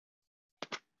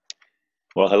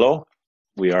Well, hello.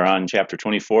 We are on chapter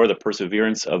 24, the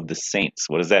perseverance of the saints.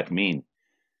 What does that mean?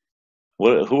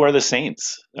 Who are the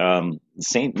saints?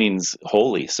 Saint means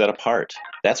holy, set apart.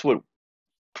 That's what.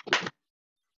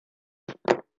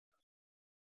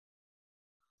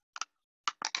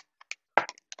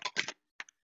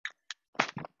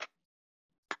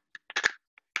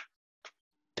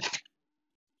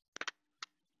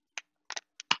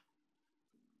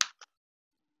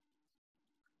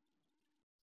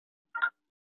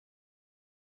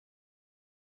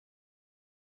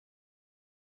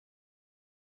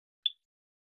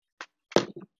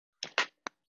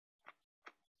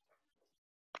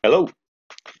 Hello.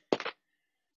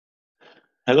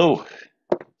 Hello.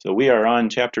 So we are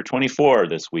on chapter 24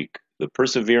 this week, the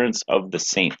perseverance of the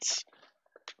saints.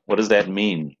 What does that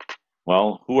mean?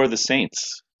 Well, who are the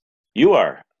saints? You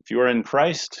are. If you are in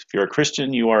Christ, if you're a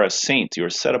Christian, you are a saint. You are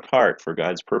set apart for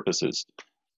God's purposes.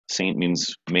 Saint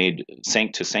means made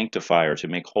to sanctify or to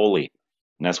make holy.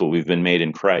 And that's what we've been made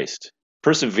in Christ.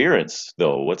 Perseverance,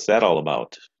 though, what's that all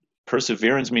about?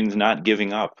 Perseverance means not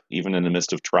giving up, even in the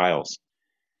midst of trials.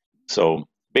 So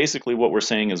basically, what we're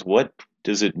saying is, what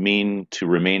does it mean to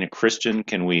remain a Christian?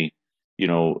 Can we,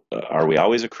 are we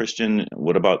always a Christian?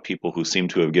 What about people who seem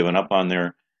to have given up on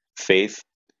their faith?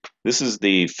 This is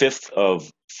the fifth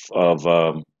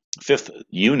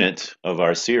unit of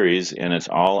our series, and it's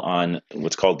all on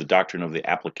what's called the doctrine of the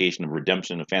application of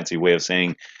redemption, a fancy way of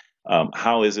saying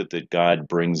how is it that God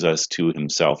brings us to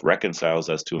himself, reconciles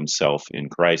us to himself in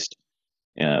Christ.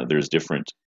 There's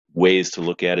different ways to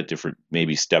look at it, different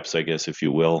maybe steps, I guess, if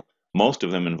you will. Most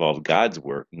of them involve God's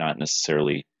work, not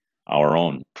necessarily our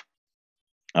own.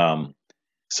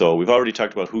 So we've already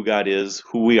talked about who God is,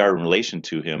 who we are in relation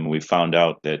to him. We found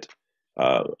out that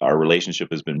our relationship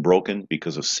has been broken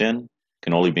because of sin,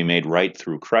 can only be made right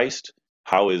through Christ.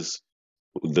 How is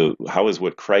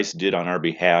what Christ did on our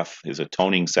behalf, his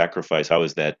atoning sacrifice, how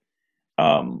is that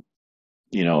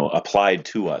applied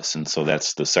to us? And so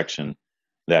that's the section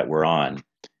that we're on.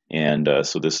 And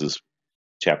so this is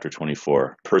chapter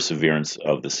 24, perseverance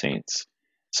of the saints.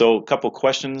 So a couple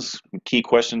questions, key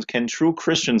questions. Can true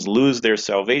Christians lose their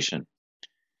salvation?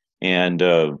 And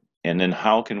then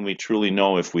how can we truly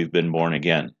know if we've been born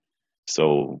again?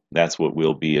 So that's what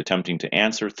we'll be attempting to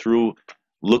answer through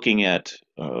looking at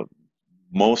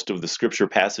most of the scripture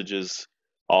passages,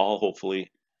 all hopefully.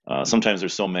 Sometimes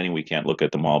there's so many we can't look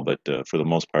at them all, but for the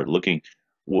most part, looking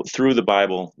through the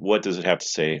Bible, what does it have to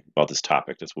say about this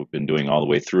topic? That's what we've been doing all the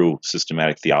way through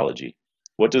systematic theology.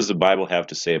 What does the Bible have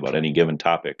to say about any given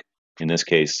topic? In this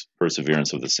case,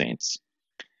 perseverance of the saints.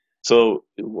 So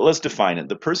let's define it.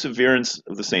 The perseverance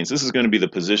of the saints. This is going to be the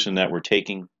position that we're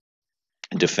taking,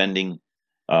 defending.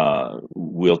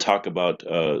 We'll talk about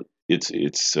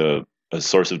it's a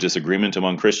source of disagreement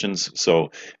among Christians.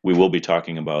 So we will be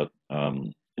talking about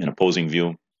an opposing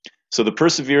view. So the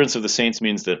perseverance of the saints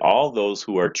means that all those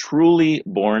who are truly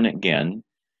born again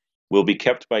will be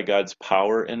kept by God's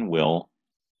power and will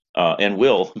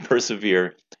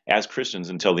persevere as Christians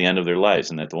until the end of their lives,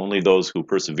 and that only those who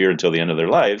persevere until the end of their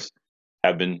lives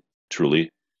have been truly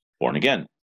born again.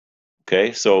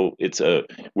 Okay, so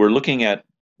we're looking at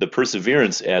the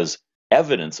perseverance as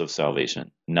evidence of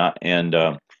salvation, not and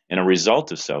a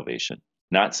result of salvation,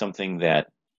 not something that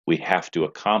we have to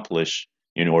accomplish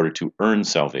in order to earn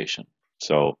salvation.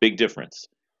 So big difference.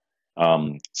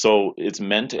 So it's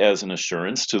meant as an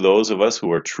assurance to those of us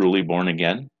who are truly born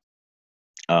again.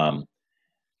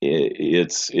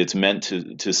 It's meant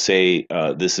to say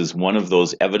this is one of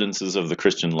those evidences of the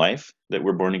Christian life that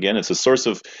we're born again. It's a source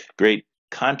of great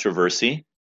controversy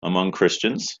among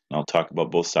Christians. I'll talk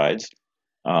about both sides.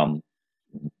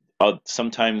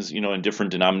 Sometimes, in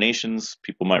different denominations,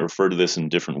 people might refer to this in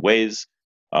different ways.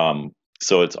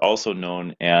 So it's also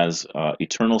known as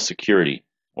eternal security,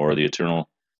 or the eternal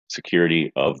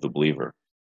security of the believer.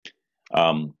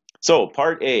 So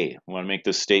part A, I want to make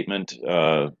this statement,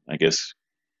 I guess,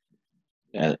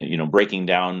 breaking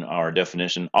down our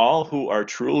definition. All who are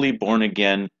truly born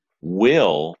again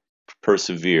will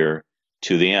persevere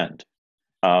to the end.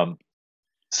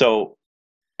 So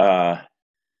I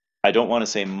don't want to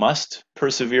say must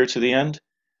persevere to the end.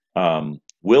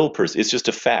 It's just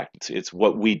a fact. It's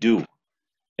what we do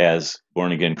as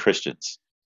born again Christians.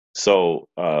 So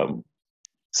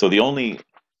the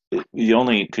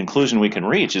only conclusion we can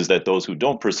reach is that those who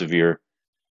don't persevere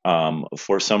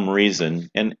for some reason,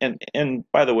 and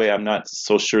by the way, I'm not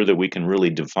so sure that we can really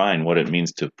define what it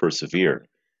means to persevere.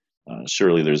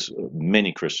 Surely there's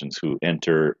many Christians who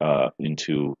enter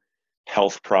into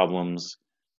health problems.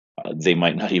 They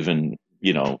might not even,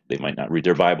 they might not read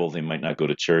their Bible. They might not go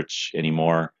to church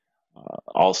anymore.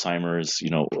 Alzheimer's.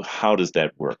 How does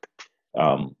that work?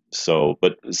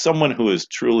 But someone who is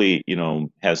truly,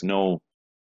 has no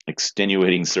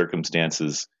extenuating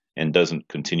circumstances and doesn't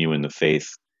continue in the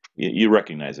faith, you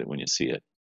recognize it when you see it.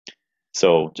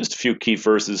 So just a few key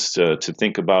verses to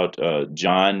think about.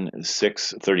 John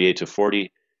 6:38-40.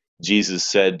 Jesus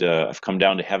said, I've come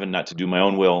down to heaven not to do my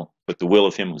own will, but the will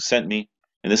of him who sent me.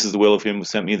 And this is the will of him who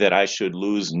sent me, that I should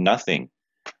lose nothing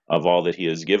of all that he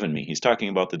has given me. He's talking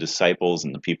about the disciples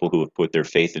and the people who have put their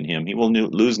faith in him. He will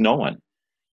lose no one.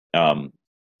 And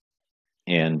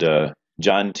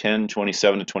John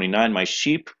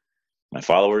 10:27-29, my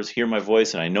followers hear my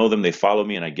voice, and I know them, they follow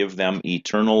me, and I give them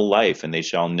eternal life, and they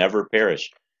shall never perish.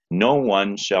 No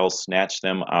one shall snatch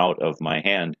them out of my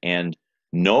hand, and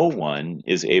no one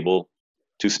is able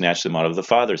to snatch them out of the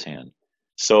Father's hand.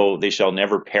 So they shall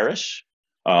never perish,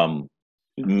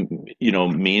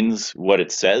 means what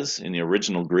it says in the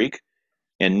original Greek,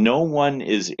 and no one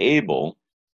is able,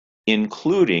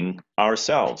 including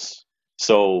ourselves.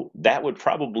 So that would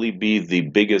probably be the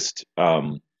biggest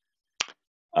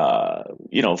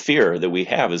fear that we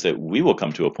have, is that we will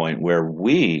come to a point where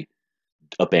we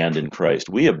abandon Christ,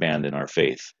 we abandon our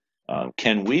faith.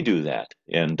 Can we do that?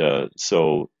 And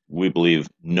so we believe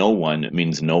no one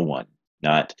means no one,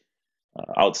 not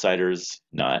outsiders,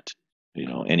 not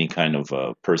any kind of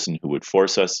person who would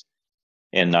force us,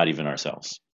 and not even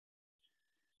ourselves.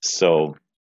 So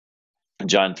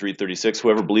John 3:36,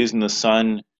 whoever believes in the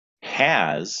Son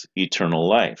has eternal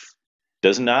life.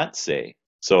 Does not say.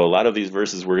 So a lot of these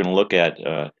verses we're going to look at,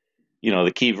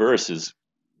 the key verse is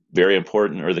very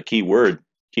important, or the key word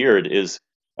here is,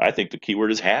 I think the key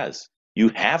word is has. You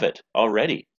have it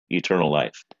already, eternal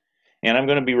life. And I'm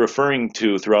going to be referring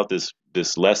to throughout this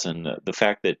lesson the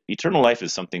fact that eternal life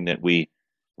is something that we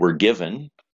were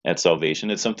given at salvation.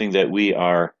 It's something that we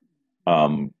are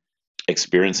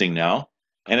experiencing now,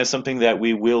 and it's something that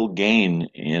we will gain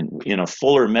in a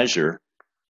fuller measure,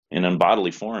 in a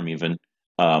bodily form even,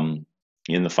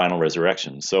 in the final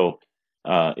resurrection. So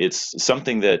it's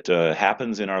something that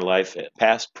happens in our life,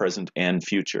 past, present, and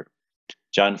future.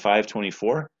 John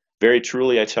 5:24, very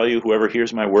truly I tell you, whoever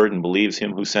hears my word and believes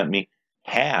him who sent me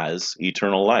has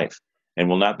eternal life, and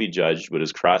will not be judged, but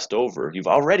has crossed over. You've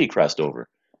already crossed over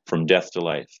from death to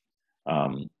life.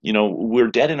 We're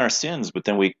dead in our sins, but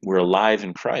then we're alive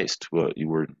in Christ. We're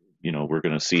going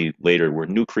to see later, we're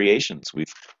new creations.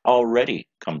 We've already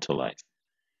come to life,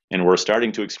 and we're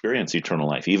starting to experience eternal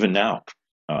life even now,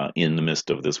 in the midst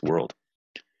of this world.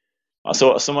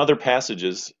 So some other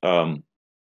passages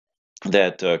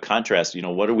that contrast,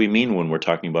 what do we mean when we're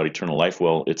talking about eternal life?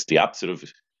 Well, it's the opposite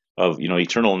of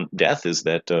eternal death, is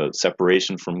that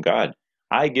separation from God.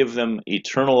 I give them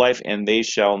eternal life, and they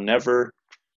shall never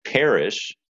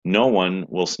perish. No one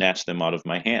will snatch them out of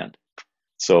my hand.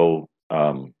 So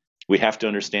we have to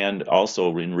understand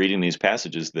also, in reading these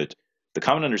passages, that the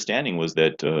common understanding was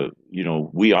that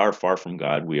we are far from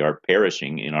God, we are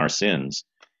perishing in our sins,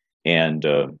 and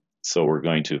so we're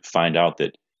going to find out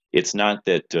that it's not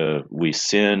that we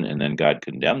sin and then God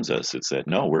condemns us. It's that,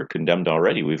 no, we're condemned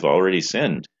already. We've already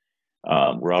sinned.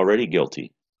 We're already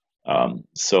guilty.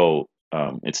 So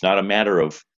it's not a matter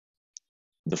of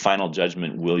the final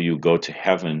judgment, will you go to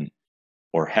heaven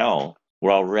or hell?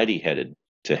 We're already headed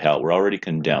to hell. We're already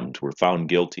condemned. We're found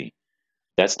guilty.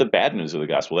 That's the bad news of the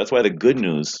gospel. That's why the good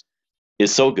news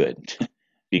is so good,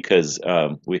 because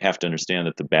we have to understand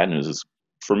that the bad news is,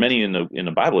 for many in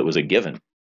the Bible, it was a given.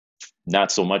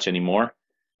 Not so much anymore.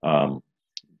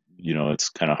 It's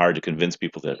kind of hard to convince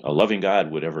people that a loving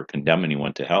God would ever condemn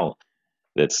anyone to hell.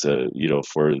 That's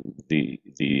for the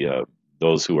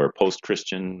those who are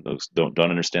post-Christian, those don't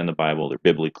understand the Bible, they're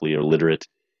biblically illiterate.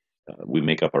 We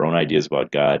make up our own ideas about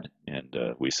God, and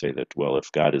we say that, well,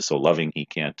 if God is so loving, he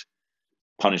can't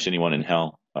punish anyone in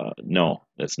hell. No,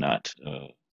 that's not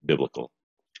biblical.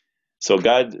 So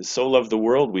God so loved the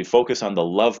world. We focus on the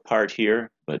love part here,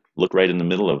 but look right in the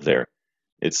middle of there.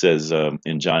 It says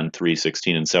in John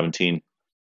 3:16 and 17,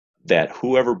 that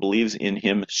whoever believes in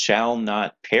him shall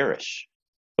not perish,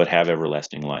 but have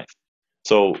everlasting life.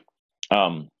 So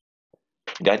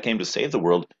God came to save the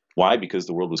world. Why? Because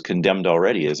the world was condemned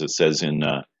already, as it says in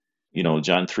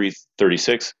John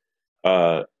 3:36.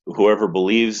 Whoever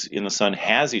believes in the Son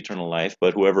has eternal life,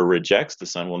 but whoever rejects the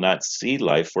Son will not see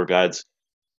life, for God's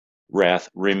wrath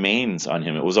remains on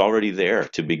him. It was already there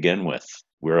to begin with.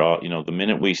 We're all, the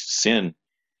minute we sin,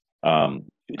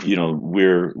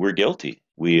 we're guilty.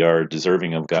 We are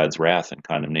deserving of God's wrath and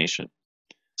condemnation.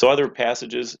 So other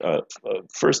passages,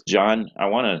 1 John, I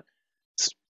want to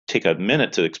take a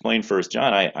minute to explain 1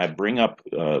 John. I bring up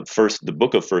the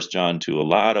book of 1 John to a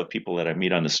lot of people that I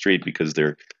meet on the street, because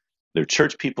they're They're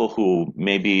church people who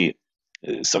maybe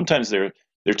sometimes they're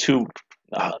too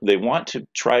they want to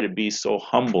try to be so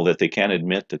humble that they can't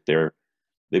admit that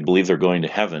they believe they're going to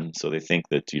heaven, so they think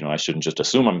that I shouldn't just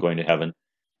assume I'm going to heaven.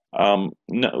 No,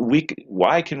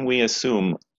 why can we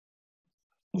assume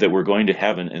that we're going to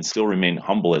heaven and still remain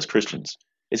humble as Christians?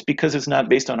 It's because it's not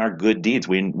based on our good deeds.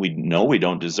 We know we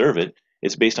don't deserve it.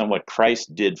 It's based on what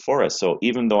Christ did for us. So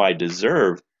even though I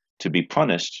deserve to be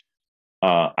punished,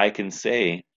 I can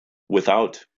say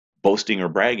without boasting or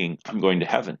bragging, I'm going to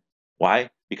heaven. Why?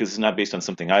 Because it's not based on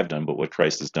something I've done, but what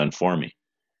Christ has done for me.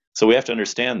 So we have to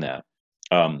understand that.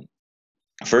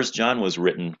 First John was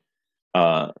written,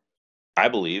 I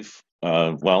believe,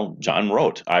 John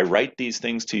wrote, I write these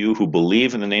things to you who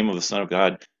believe in the name of the Son of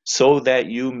God, so that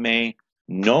you may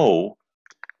know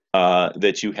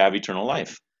that you have eternal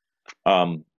life.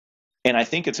 And I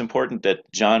think it's important that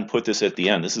John put this at the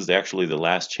end. This is actually the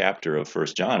last chapter of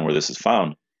First John where this is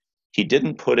found. He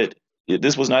didn't put it,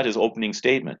 this was not his opening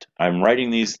statement. I'm writing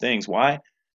these things. Why?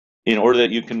 In order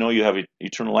that you can know you have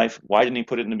eternal life. Why didn't he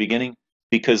put it in the beginning?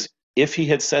 Because if he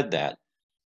had said that,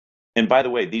 and by the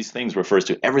way, these things refers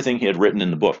to everything he had written in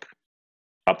the book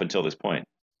up until this point.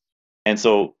 And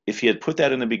so if he had put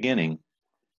that in the beginning,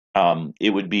 it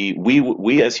would be,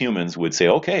 we as humans would say,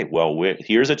 okay, well,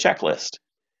 here's a checklist.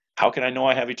 How can I know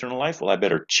I have eternal life? Well, I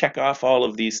better check off all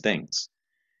of these things.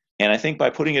 And I think by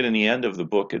putting it in the end of the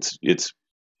book, it's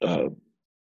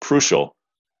crucial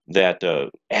that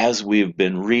as we've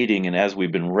been reading and as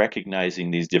we've been recognizing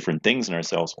these different things in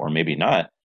ourselves, or maybe not,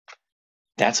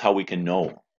 that's how we can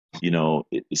know.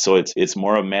 So it's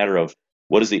more a matter of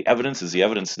what is the evidence? Is the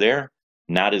evidence there?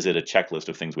 Not is it a checklist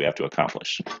of things we have to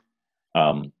accomplish?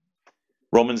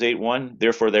 Romans 8:1,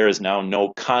 therefore there is now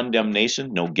no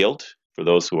condemnation, no guilt for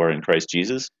those who are in Christ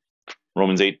Jesus.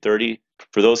 Romans 8:30,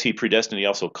 for those he predestined, he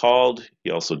also called,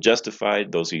 he also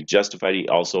justified. Those he justified, he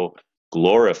also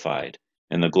glorified.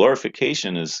 And the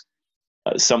glorification is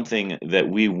something that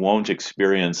we won't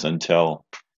experience until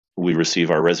we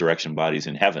receive our resurrection bodies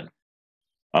in heaven.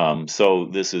 So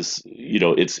this is,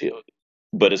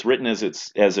 but it's written as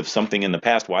if something in the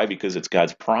past. Why? Because it's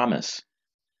God's promise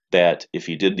that if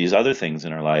he did these other things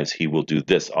in our lives, he will do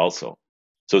this also.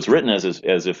 So it's written as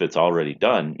if it's already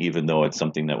done, even though it's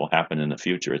something that will happen in the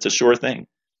future. It's a sure thing.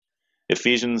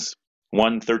 Ephesians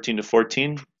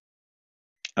 1:13-14.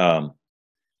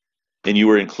 And you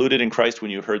were included in Christ when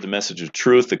you heard the message of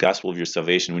truth, the gospel of your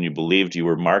salvation. When you believed, you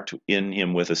were marked in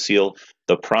him with a seal,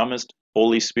 the promised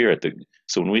Holy Spirit.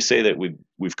 So when we say that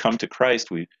we've come to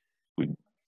Christ, we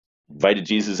invited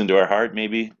Jesus into our heart,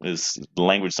 maybe is the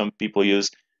language some people use.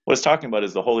 What it's talking about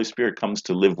is the Holy Spirit comes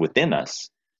to live within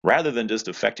us, rather than just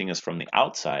affecting us from the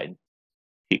outside.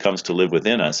 He comes to live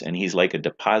within us, and he's like a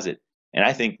deposit. And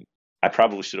I think I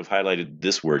probably should have highlighted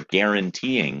this word,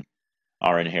 guaranteeing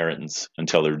our inheritance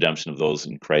until the redemption of those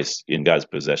in Christ, in God's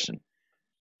possession.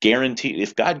 Guarantee.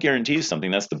 If God guarantees something,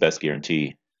 that's the best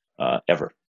guarantee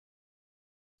ever.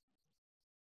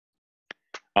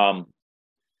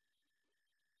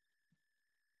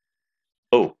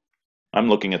 Oh, I'm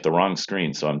looking at the wrong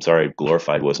screen, so I'm sorry.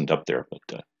 Glorified wasn't up there.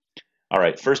 But all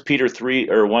right, 1 Peter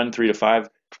 1:3-5.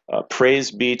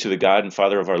 Praise be to the God and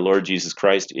Father of our Lord Jesus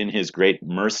Christ. In his great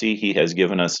mercy, he has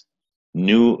given us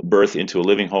new birth into a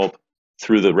living hope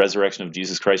through the resurrection of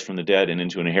Jesus Christ from the dead, and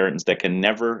into an inheritance that can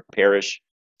never perish,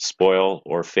 spoil,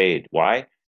 or fade. Why?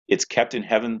 It's kept in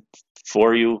heaven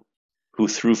for you, who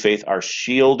through faith are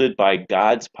shielded by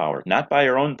God's power, not by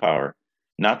our own power,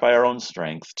 not by our own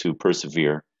strength to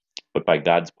persevere, but by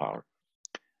God's power.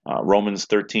 Romans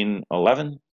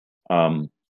 13:11. And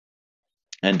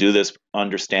do this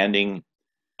understanding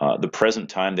the present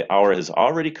time, the hour has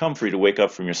already come for you to wake up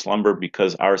from your slumber,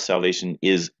 because our salvation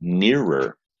is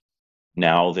nearer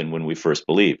now than when we first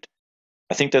believed.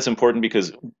 I think that's important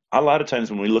because a lot of times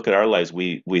when we look at our lives,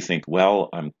 we think, well,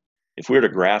 if we were to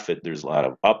graph it, there's a lot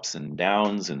of ups and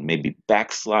downs and maybe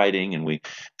backsliding, and we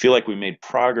feel like we made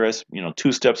progress,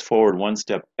 2 steps forward, 1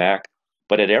 step back.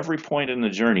 But at every point in the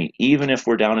journey, even if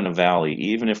we're down in a valley,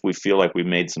 even if we feel like we've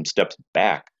made some steps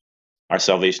back, our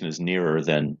salvation is nearer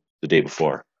than the day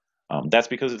before. That's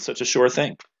because it's such a sure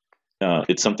thing.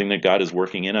 It's something that God is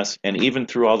working in us, and even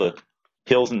through all the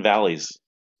hills and valleys,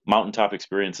 mountaintop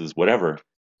experiences, whatever,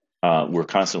 we're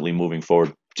constantly moving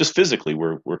forward. Just physically,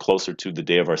 we're closer to the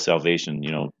day of our salvation,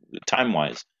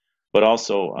 time-wise. But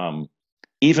also,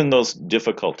 even those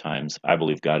difficult times, I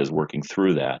believe God is working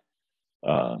through that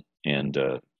and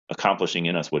accomplishing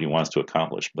in us what he wants to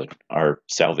accomplish. But our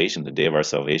salvation, the day of our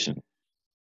salvation,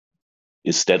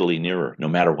 is steadily nearer, no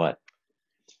matter what.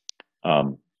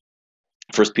 1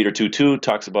 Peter 2:2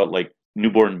 talks about like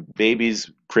newborn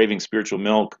babies craving spiritual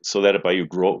milk, so that by you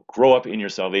grow up in your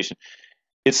salvation.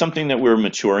 It's something that we're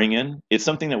maturing in. It's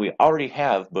something that we already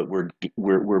have, but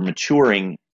we're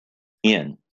maturing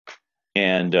in.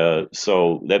 And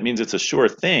so that means it's a sure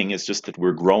thing. It's just that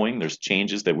we're growing. There's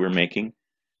changes that we're making.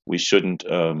 We shouldn't,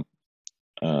 um,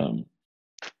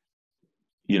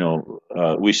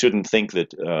 we shouldn't think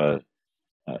that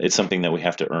it's something that we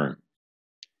have to earn.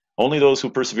 Only those who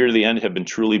persevere to the end have been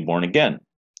truly born again.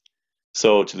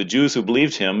 So to the Jews who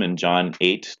believed him in John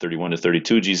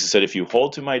 8:31-32, Jesus said, if you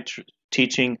hold to my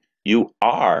teaching, you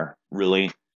are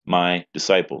really my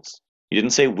disciples. He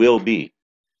didn't say will be.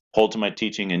 Hold to my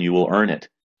teaching and you will earn it.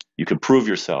 You can prove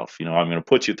yourself. I'm going to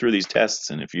put you through these tests,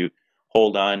 and if you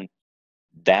hold on,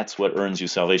 that's what earns you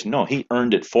salvation. No, he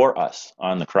earned it for us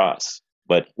on the cross.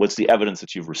 But what's the evidence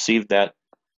that you've received that?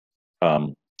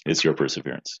 It's your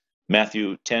perseverance.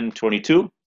 Matthew 10:22,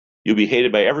 you'll be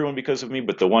hated by everyone because of me,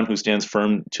 but the one who stands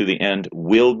firm to the end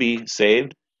will be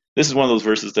saved. This is one of those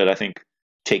verses that I think,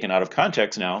 taken out of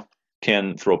context now,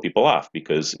 can throw people off,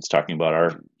 because it's talking about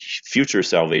our future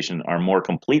salvation, our more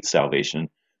complete salvation,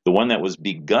 the one that was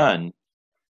begun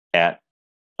at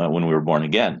when we were born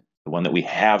again, the one that we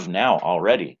have now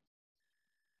already,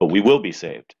 but we will be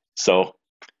saved. So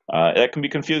that can be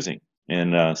confusing.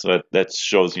 And so that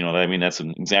shows, that's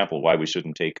an example why we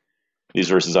shouldn't take these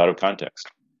verses out of context.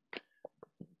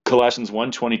 Colossians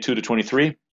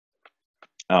 1:22-23,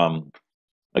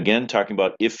 again, talking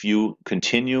about if you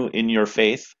continue in your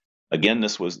faith. Again,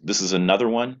 this is another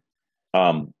one.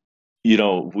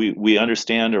 We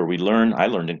understand, or we learn. I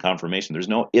learned in confirmation. There's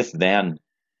no if then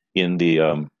in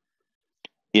the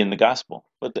gospel,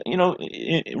 but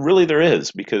really there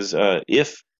is, because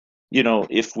if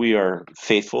we are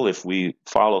faithful, if we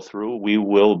follow through, we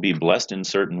will be blessed in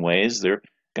certain ways.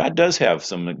 God does have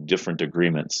some different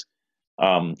agreements.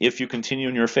 If you continue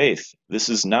in your faith, this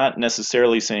is not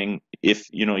necessarily saying if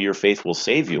your faith will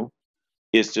save you.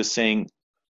 It's just saying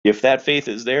if that faith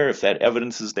is there, if that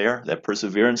evidence is there, that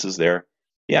perseverance is there,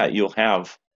 yeah, you'll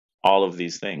have all of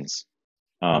these things.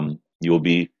 You will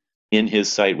be in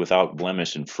his sight without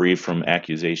blemish and free from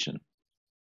accusation.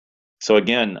 So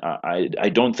again, I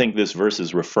don't think this verse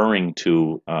is referring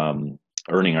to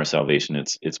earning our salvation.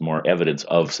 It's more evidence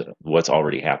of what's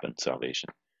already happened, salvation.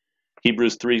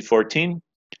 Hebrews 3:14,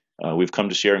 we've come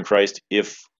to share in Christ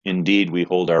if indeed we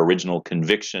hold our original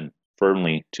conviction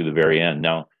firmly to the very end.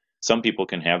 Now, some people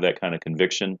can have that kind of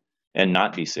conviction and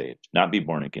not be saved, not be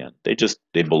born again. They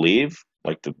believe,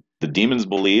 like the demons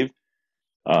believe.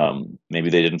 Maybe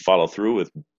they didn't follow through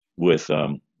with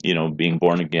being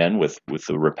born again with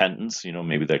the repentance.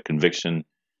 Maybe that conviction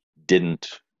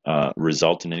didn't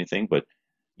result in anything. But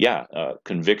yeah,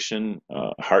 conviction,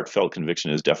 heartfelt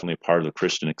conviction, is definitely a part of the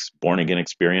Christian born again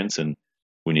experience, and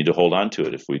we need to hold on to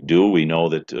it. If we do, we know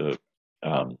that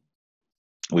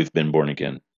we've been born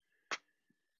again.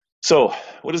 So,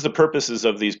 what is the purposes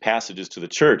of these passages to the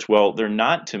church? Well, they're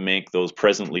not to make those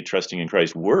presently trusting in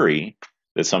Christ worry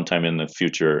that sometime in the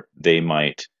future they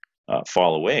might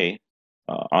fall away.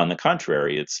 On the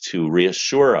contrary, it's to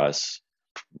reassure us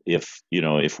if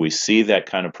we see that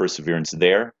kind of perseverance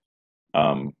there,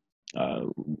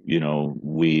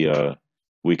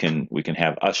 we can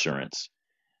have assurance.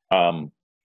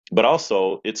 But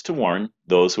also, it's to warn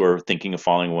those who are thinking of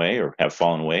falling away or have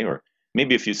fallen away, or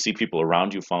maybe if you see people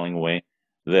around you falling away,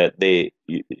 that they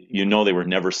were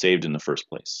never saved in the first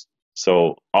place.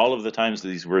 So all of the times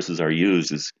these verses are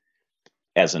used is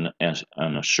as an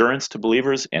assurance to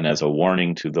believers and as a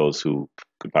warning to those who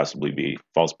could possibly be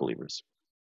false believers.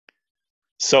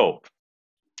 So,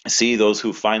 see, those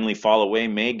who finally fall away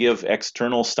may give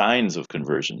external signs of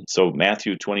conversion. So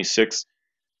Matthew 26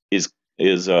 is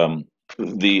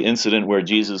the incident where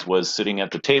Jesus was sitting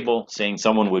at the table saying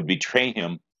someone would betray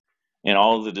him, and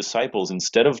all of the disciples,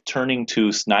 instead of turning to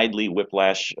snidely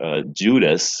whiplash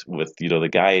Judas, with the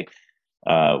guy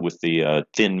with the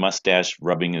thin mustache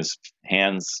rubbing his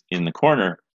hands in the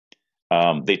corner,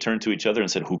 they turned to each other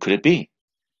and said, who could it be?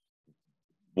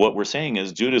 What we're saying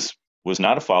is Judas was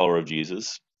not a follower of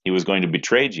Jesus. He was going to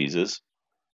betray Jesus,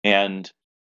 and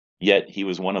yet he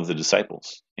was one of the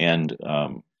disciples, and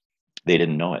they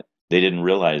didn't know it. They didn't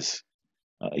realize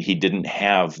he didn't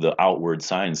have the outward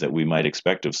signs that we might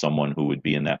expect of someone who would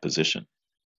be in that position.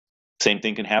 Same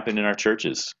thing can happen in our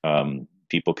churches.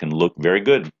 People can look very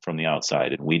good from the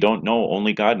outside, and we don't know.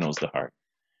 Only God knows the heart.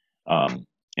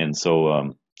 And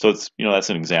so it's that's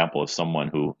an example of someone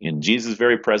who, in Jesus'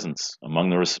 very presence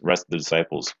among the rest of the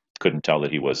disciples, couldn't tell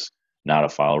that he was not a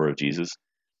follower of Jesus,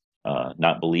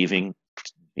 not believing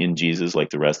in Jesus like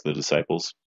the rest of the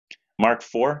disciples. Mark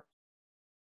 4.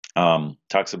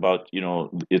 Talks about,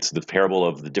 it's the parable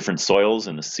of the different soils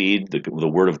and the seed, the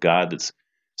word of God that's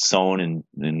sown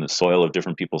in the soil of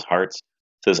different people's hearts.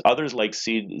 It says, others like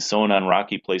seed sown on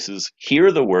rocky places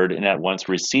hear the word and at once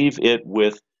receive it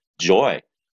with joy.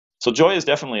 So joy is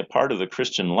definitely a part of the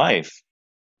Christian life,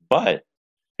 but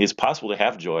it's possible to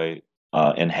have joy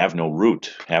and have no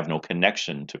root, have no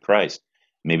connection to Christ.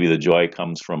 Maybe the joy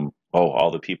comes from,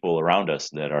 all the people around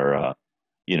us that are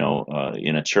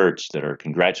in a church that are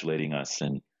congratulating us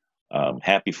and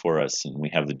happy for us, and we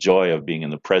have the joy of being in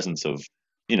the presence of,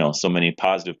 so many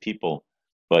positive people,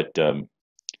 but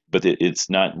it's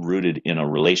not rooted in a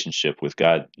relationship with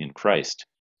God in Christ.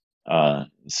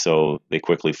 So they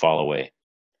quickly fall away.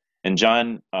 And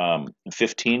John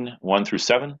 15, 1 through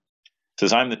 7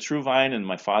 says, I'm the true vine and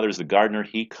my Father is the gardener.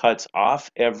 He cuts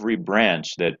off every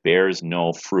branch that bears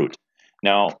no fruit.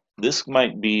 Now, this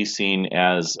might be seen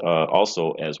as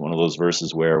also as one of those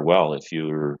verses where, well, if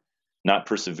you're not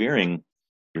persevering,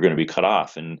 you're going to be cut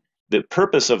off. And the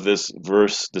purpose of this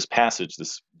verse, this passage,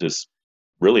 this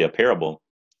really a parable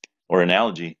or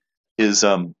analogy, is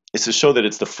to show that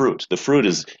it's the fruit. The fruit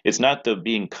it's not the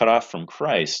being cut off from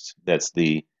Christ that's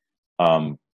the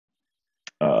um,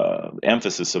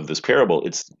 emphasis of this parable.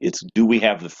 It's do we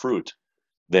have the fruit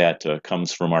that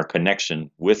comes from our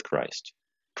connection with Christ?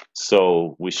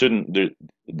 So we shouldn't.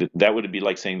 That would be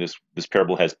like saying this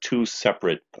parable has two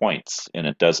separate points, and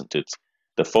it doesn't. It's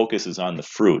the focus is on the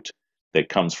fruit that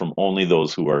comes from only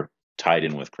those who are tied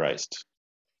in with Christ.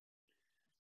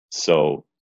 So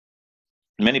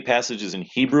many passages in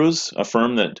Hebrews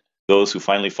affirm that those who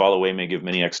finally fall away may give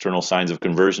many external signs of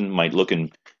conversion, might look in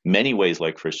many ways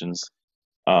like Christians.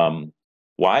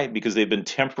 Why? Because they've been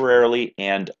temporarily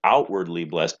and outwardly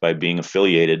blessed by being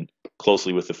affiliated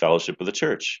closely with the fellowship of the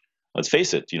church. Let's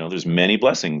face it, there's many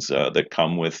blessings that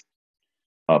come with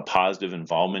positive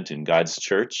involvement in God's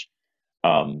church.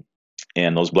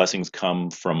 And those blessings come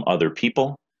from other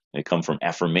people. They come from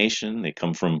affirmation. They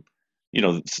come from,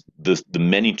 the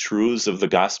many truths of the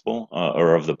gospel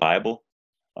or of the Bible,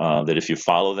 that if you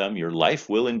follow them, your life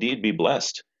will indeed be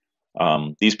blessed.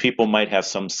 These people might have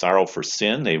some sorrow for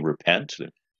sin. They repent.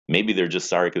 Maybe they're just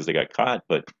sorry because they got caught,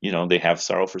 but they have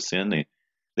sorrow for sin.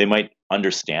 They might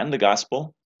understand the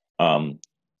gospel. There's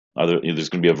going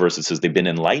to be a verse that says they've been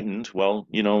enlightened. Well,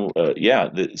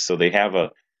 so they have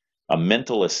a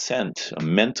mental assent, a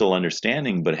mental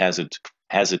understanding, but has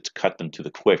it cut them to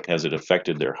the quick? Has it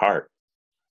affected their heart?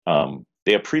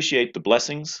 They appreciate the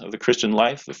blessings of the Christian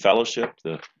life, the fellowship,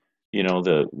 the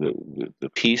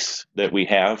peace that we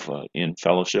have in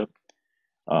fellowship.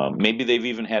 Maybe they've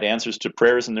even had answers to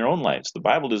prayers in their own lives. The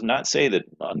Bible does not say that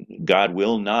God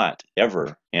will not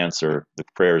ever answer the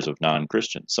prayers of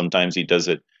non-Christians. Sometimes he does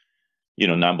it,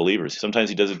 non-believers. Sometimes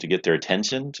he does it to get their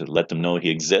attention, to let them know he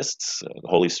exists. The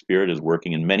Holy Spirit is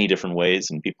working in many different ways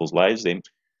in people's lives.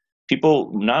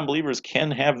 Non-believers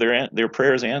can have their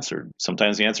prayers answered.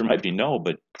 Sometimes the answer might be no,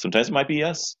 but sometimes it might be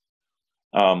yes.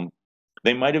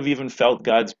 They might have even felt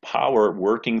God's power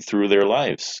working through their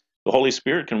lives. The Holy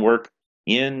Spirit can work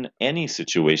in any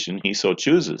situation he so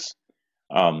chooses.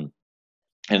 And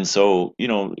so,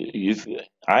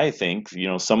 I think,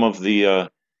 some of the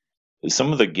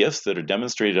gifts that are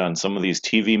demonstrated on some of these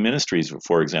TV ministries,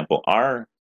 for example,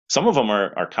 some of them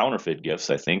are counterfeit gifts,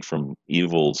 I think, from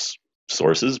evil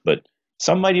sources, but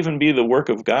some might even be the work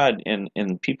of God, and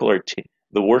people are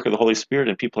the work of the Holy Spirit,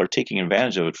 and people are taking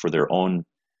advantage of it for their own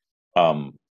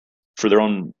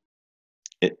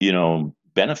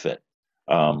benefit.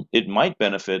 It might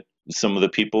benefit some of the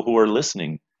people who are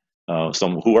listening,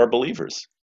 some who are believers.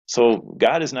 So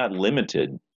God is not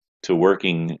limited to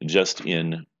working just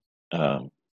in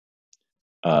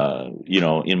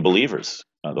believers.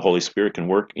 The Holy Spirit can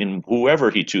work in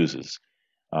whoever he chooses.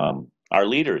 Our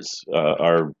leaders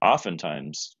are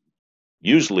oftentimes,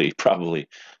 usually probably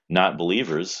not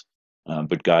believers,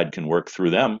 but God can work through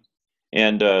them.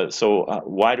 And so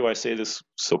why do I say this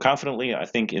so confidently? I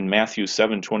think in Matthew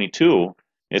 7:22,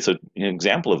 it's an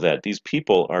example of that. These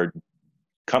people are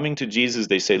coming to Jesus.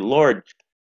 They say, Lord,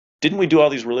 didn't we do all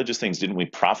these religious things? Didn't we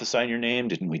prophesy in your name?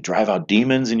 Didn't we drive out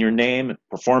demons in your name?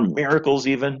 Perform miracles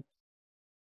even?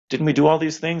 Didn't we do all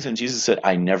these things? And Jesus said,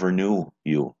 I never knew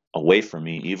you. Away from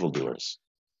me, evildoers.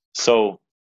 So,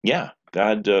 yeah,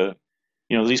 God,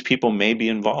 these people may be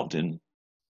involved in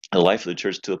the life of the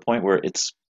church to the point where it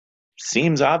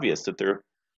seems obvious that they're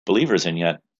believers, and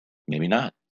yet maybe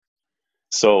not.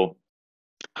 So,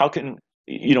 how can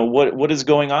what is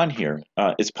going on here?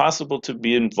 It's possible to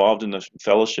be involved in the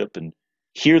fellowship and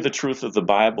hear the truth of the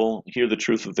Bible, hear the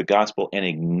truth of the gospel, and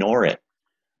ignore it.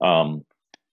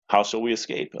 How shall we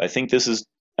escape? I think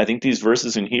these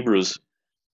verses in Hebrews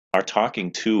are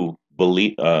talking to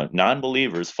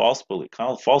non-believers, false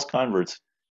converts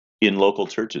in local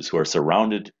churches who are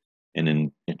surrounded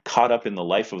and caught up in the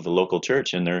life of the local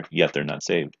church, and yet they're not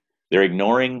saved. They're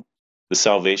ignoring the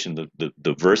salvation,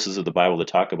 the verses of the Bible that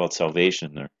talk about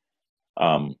salvation.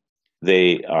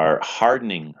 They are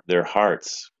hardening their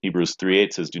hearts. Hebrews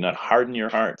 3:8 says, "Do not harden your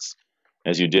hearts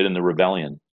as you did in the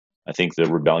rebellion." I think the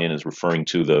rebellion is referring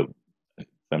to if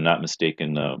I'm not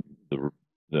mistaken,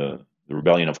 the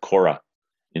rebellion of Korah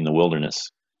in the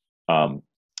wilderness.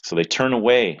 So they turn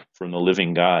away from the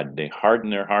living God. They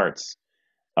harden their hearts.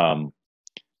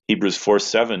 Hebrews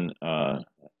 4:7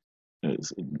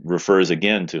 refers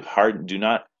again to do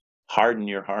not harden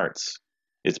your hearts.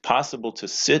 It's possible to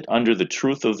sit under the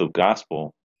truth of the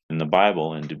gospel in the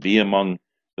Bible and to be among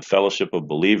the fellowship of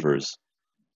believers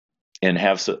and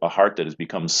have a heart that has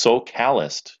become so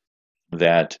calloused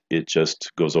that it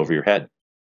just goes over your head.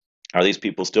 Are these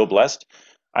people still blessed?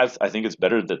 I think it's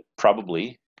better that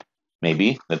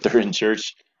maybe that they're in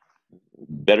church.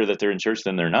 Better that they're in church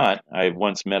than they're not. I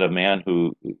once met a man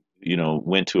who,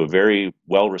 went to a very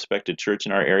well-respected church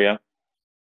in our area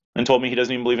and told me he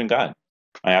doesn't even believe in God.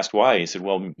 I asked why. He said,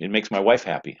 "Well, it makes my wife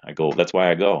happy." I go, "That's why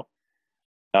I go."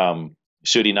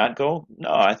 Should he not go?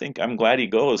 No, I think I'm glad he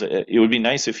goes. It would be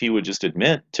nice if he would just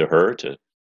admit to her, to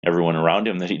everyone around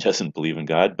him, that he doesn't believe in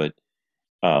God, but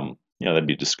that'd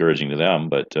be discouraging to them.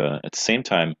 But at the same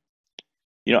time,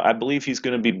 I believe he's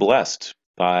going to be blessed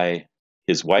by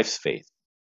his wife's faith.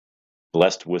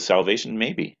 Blessed with salvation,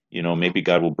 maybe. Maybe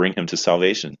God will bring him to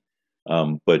salvation.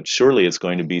 But surely it's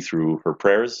going to be through her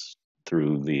prayers,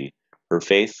 through her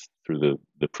faith, through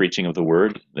the preaching of the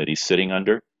word that he's sitting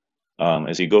under,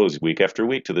 as he goes week after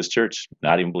week to this church,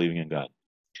 not even believing in God.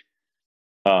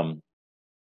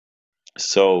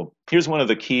 So here's one of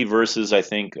the key verses, I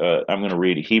think. I'm going to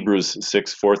read Hebrews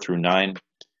 6:4-9.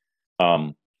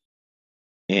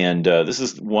 And this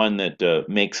is one that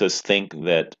makes us think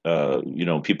that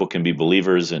people can be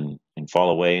believers and fall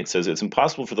away. It says, "It's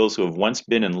impossible for those who have once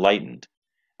been enlightened."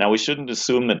 Now, we shouldn't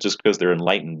assume that just because they're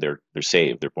enlightened, they're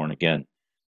saved, they're born again.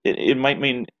 It might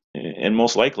mean, and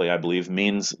most likely, I believe,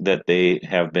 means that they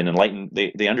have been enlightened.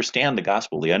 They understand the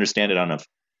gospel. They understand it on an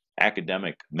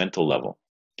academic, mental level.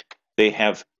 They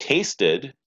have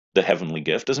tasted the heavenly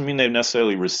gift. Doesn't mean they've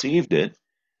necessarily received it.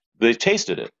 They've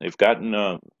tasted it. They've gotten,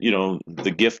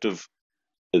 the gift of.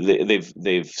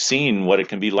 They've seen what it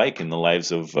can be like in the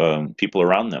lives of people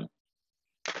around them.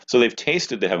 So they've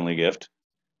tasted the heavenly gift.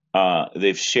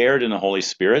 They've shared in the Holy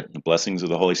Spirit, the blessings of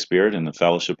the Holy Spirit and the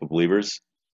fellowship of believers.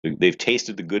 They've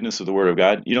tasted the goodness of the Word of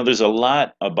God. There's a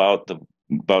lot about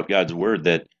God's Word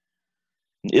that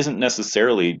isn't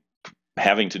necessarily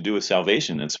having to do with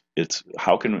salvation. It's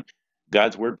how can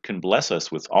God's Word can bless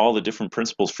us with all the different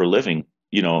principles for living,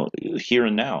 here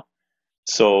and now.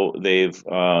 So they've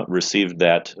received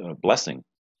that blessing.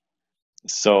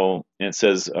 So it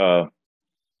says,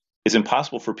 it's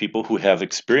impossible for people who have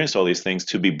experienced all these things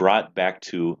to be brought back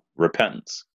to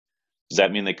repentance. Does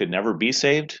that mean they could never be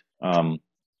saved?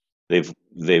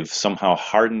 They've somehow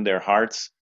hardened their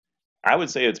hearts. I would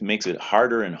say it makes it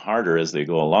harder and harder as they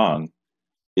go along.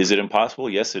 Is it impossible?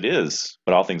 Yes, it is.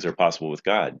 But all things are possible with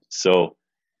God. So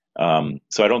I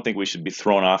don't think we should be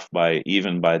thrown off by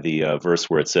the verse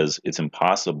where it says it's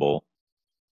impossible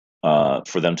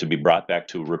for them to be brought back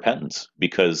to repentance,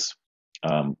 because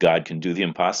God can do the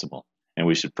impossible, and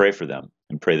we should pray for them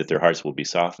and pray that their hearts will be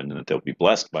softened and that they'll be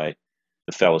blessed by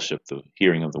the fellowship, the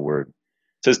hearing of the word.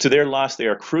 It says, "To their loss, they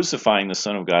are crucifying the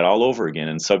Son of God all over again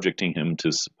and subjecting him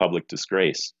to public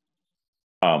disgrace."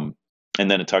 And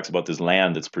then it talks about this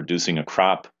land that's producing a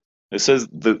crop. It says,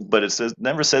 but it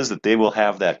never says that they will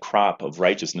have that crop of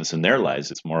righteousness in their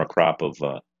lives. It's more a crop of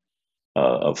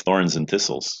thorns and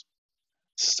thistles.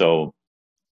 So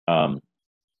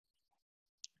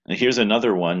here's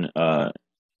another one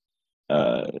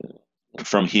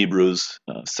from Hebrews,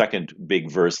 second big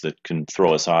verse that can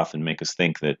throw us off and make us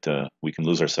think that we can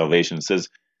lose our salvation. It says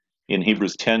in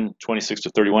Hebrews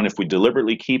 10:26-31, "If we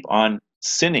deliberately keep on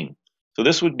sinning." So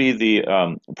this would be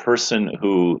the person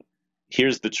who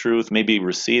hears the truth, maybe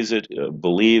receives it,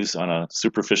 believes on a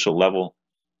superficial level,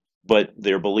 but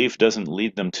their belief doesn't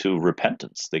lead them to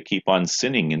repentance. They keep on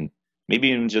sinning in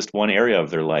maybe in just one area of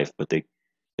their life, but they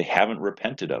haven't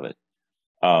repented of it.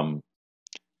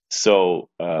 So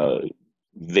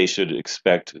they should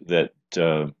expect that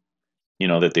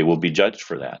that they will be judged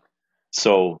for that.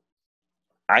 So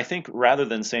I think rather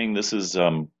than saying this is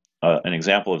an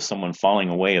example of someone falling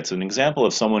away, it's an example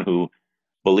of someone who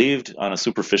believed on a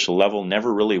superficial level,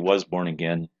 never really was born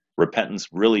again. Repentance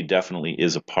really definitely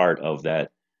is a part of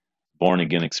that born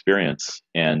again experience,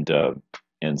 and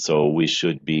And so we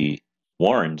should be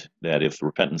warned that if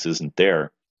repentance isn't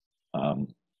there,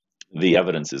 the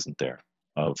evidence isn't there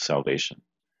of salvation.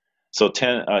 So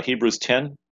Hebrews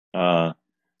 10, so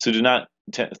do not,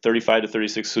 35 to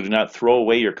 36, so do not throw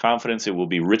away your confidence. It will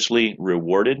be richly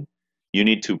rewarded. You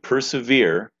need to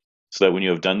persevere so that when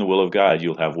you have done the will of God,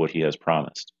 you'll have what he has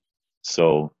promised.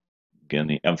 So again,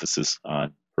 the emphasis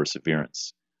on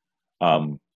perseverance.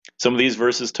 Some of these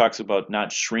verses talks about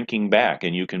not shrinking back,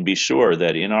 and you can be sure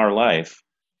that in our life,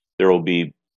 there will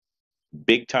be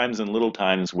big times and little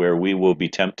times where we will be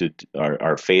tempted,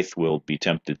 our faith will be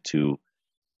tempted to,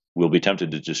 we'll be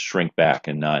tempted to just shrink back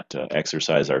and not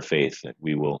exercise our faith. That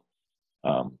we will,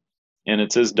 and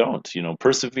it says don't,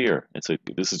 persevere.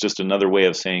 This is just another way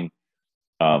of saying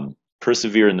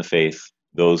persevere in the faith.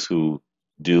 Those who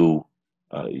do,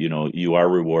 you are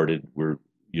rewarded. We're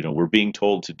being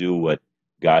told to do what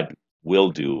God will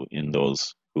do in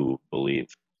those who believe.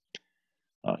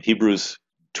 Hebrews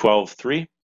 12:3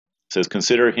 says,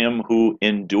 "Consider him who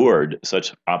endured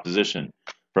such opposition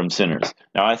from sinners."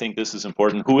 Now, I think this is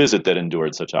important. Who is it that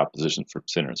endured such opposition from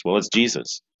sinners? Well, it's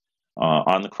Jesus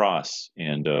on the cross,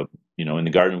 and in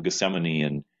the Garden of Gethsemane,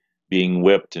 and being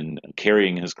whipped and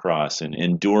carrying his cross and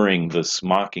enduring the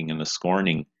mocking and the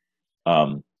scorning.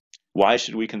 Why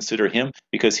should we consider him?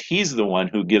 Because he's the one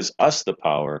who gives us the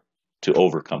power to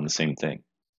overcome the same thing.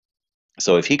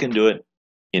 So if he can do it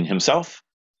in himself,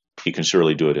 he can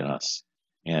surely do it in us.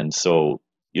 And so,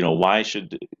 why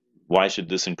should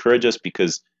this encourage us?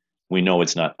 Because we know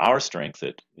it's not our strength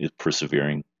that is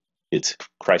persevering, it's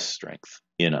Christ's strength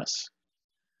in us.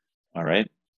 All right.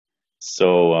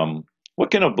 So, what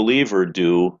can a believer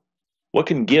do? What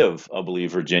can give a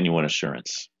believer genuine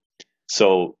assurance?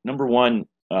 So, number one,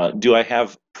 do I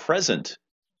have present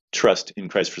trust in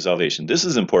Christ for salvation? This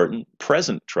is important,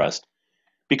 present trust,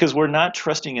 because we're not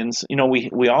trusting in,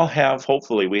 we all have,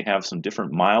 hopefully, we have some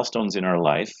different milestones in our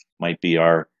life. Might be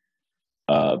our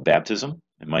baptism,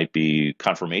 it might be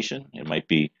confirmation, it might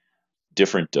be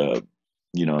different,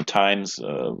 times,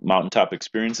 mountaintop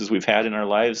experiences we've had in our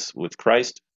lives with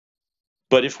Christ.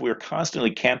 But if we're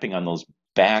constantly camping on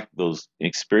those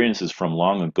experiences from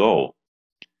long ago,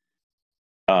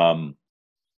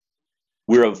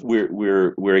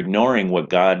 we're ignoring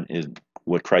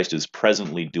what Christ is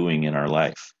presently doing in our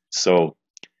life. So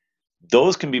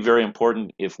those can be very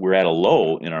important if we're at a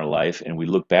low in our life and we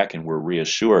look back and we're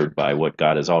reassured by what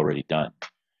God has already done.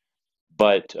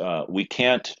 But we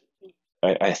can't.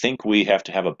 I think we have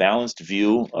to have a balanced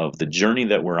view of the journey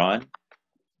that we're on.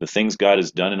 The things God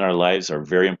has done in our lives are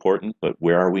very important, but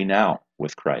where are we now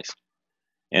with Christ?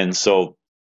 And so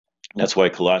that's why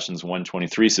Colossians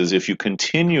 1:23 says, "If you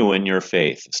continue in your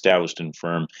faith, established and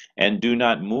firm, and do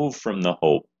not move from the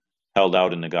hope held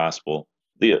out in the gospel."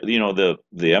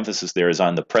 The emphasis there is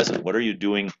on the present. What are you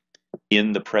doing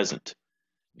in the present?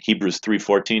 Hebrews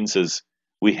 3:14 says,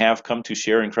 "We have come to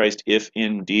share in Christ if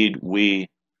indeed we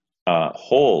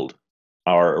hold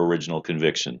our original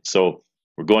conviction." So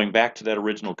we're going back to that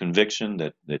original conviction,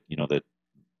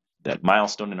 that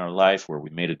milestone in our life where we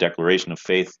made a declaration of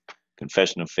faith,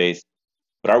 confession of faith.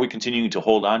 But are we continuing to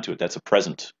hold on to it? That's a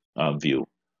present view.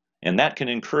 And that can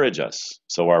encourage us.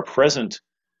 So our present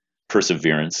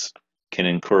perseverance can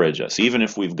encourage us, even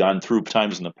if we've gone through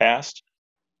times in the past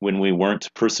when we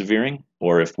weren't persevering,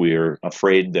 or if we're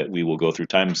afraid that we will go through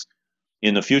times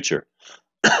in the future.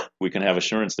 We can have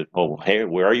assurance that, hey,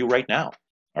 where are you right now?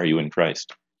 Are you in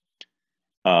Christ?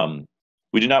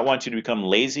 We do not want you to become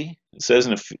lazy, it says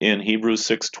in Hebrews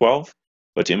 6:12,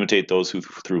 but to imitate those who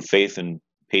through faith and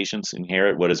patience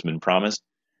inherit what has been promised.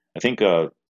 I think,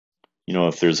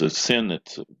 if there's a sin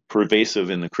that's pervasive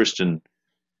in the Christian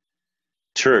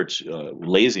church,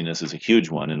 laziness is a huge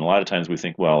one. And a lot of times we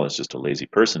think, well, it's just a lazy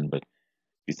person. But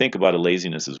if you think about it,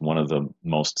 laziness is one of the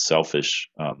most selfish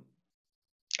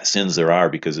sins there are,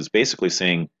 because it's basically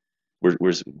saying we're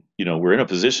in a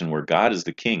position where God is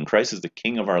the king. Christ is the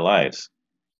king of our lives.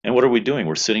 And what are we doing?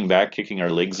 We're sitting back, kicking our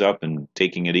legs up and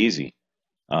taking it easy.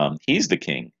 He's the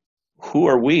king. Who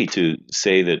are we to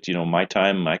say that, my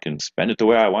time, I can spend it the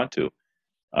way I want to?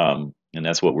 And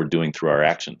that's what we're doing through our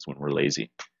actions when we're lazy.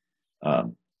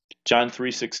 John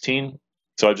 3:16.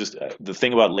 So the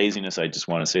thing about laziness, I just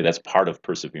want to say that's part of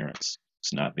perseverance.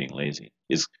 It's not being lazy.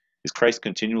 Is Christ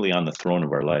continually on the throne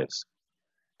of our lives?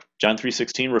 John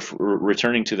 3:16,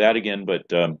 returning to that again, but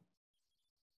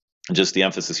just the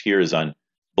emphasis here is on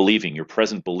believing, your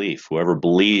present belief. Whoever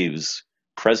believes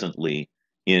presently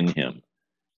in him.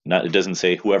 It doesn't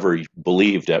say whoever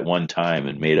believed at one time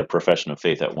and made a profession of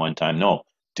faith at one time. No,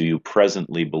 do you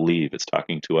presently believe? It's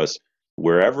talking to us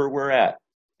wherever we're at,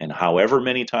 and however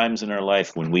many times in our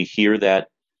life when we hear that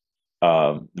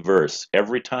verse,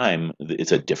 every time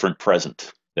it's a different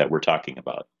present that we're talking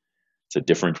about. It's a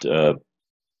different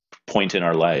point in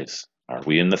our lives. Are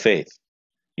we in the faith?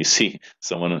 You see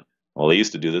someone, well, they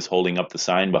used to do this, holding up the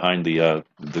sign behind the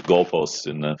goalposts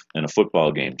in a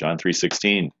football game. John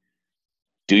 3:16.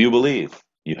 Do you believe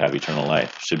you have eternal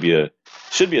life? Should be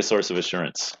a source of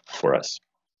assurance for us.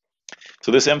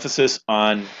 So this emphasis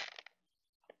on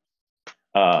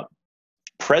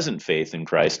present faith in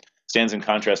Christ stands in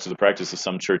contrast to the practice of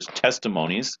some church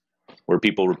testimonies, where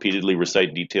people repeatedly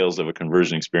recite details of a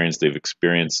conversion experience they've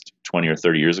experienced 20 or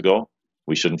 30 years ago.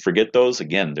 We shouldn't forget those.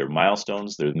 Again, they're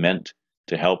milestones. They're meant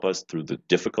to help us through the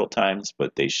difficult times,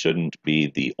 but they shouldn't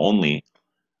be the only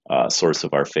source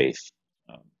of our faith.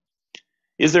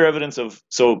 Is there evidence of,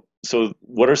 so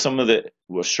what are some of the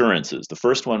assurances? The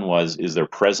first one was, is there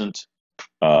present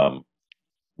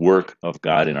work of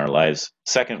God in our lives?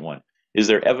 Second one, is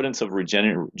there evidence of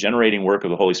regenerating work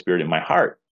of the Holy Spirit in my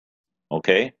heart?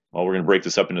 Okay, well, we're going to break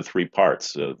this up into three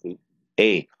parts.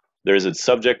 A, there's a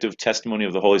subjective testimony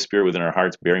of the Holy Spirit within our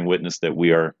hearts bearing witness that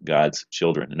we are God's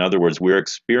children. In other words, we're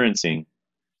experiencing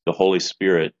the Holy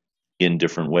Spirit in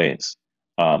different ways.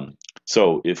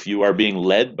 So if you are being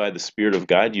led by the Spirit of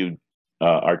God, you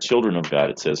are children of God,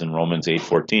 it says in Romans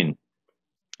 8:14.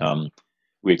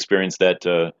 We experience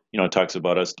that, it talks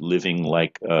about us living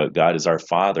like God is our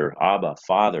Father, Abba,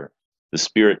 Father. The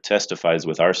Spirit testifies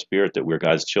with our spirit that we're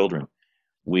God's children.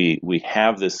 We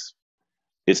have this.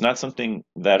 It's not something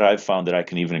that I've found that I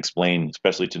can even explain,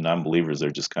 especially to non-believers.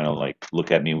 They're just kind of like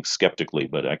look at me skeptically,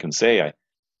 but I can say I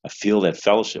feel that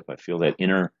fellowship. I feel that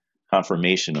inner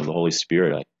confirmation of the Holy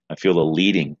Spirit. I feel the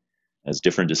leading as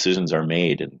different decisions are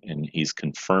made, and He's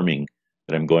confirming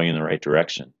that I'm going in the right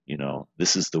direction.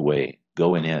 This is the way.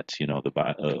 Go in it.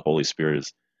 The Holy Spirit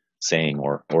is saying,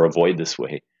 or avoid this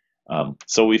way.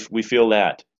 So we feel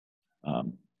that.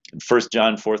 1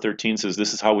 John 4:13 says,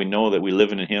 this is how we know that we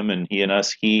live in Him and He in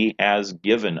us. He has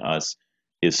given us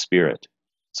His Spirit.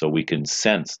 So we can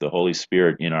sense the Holy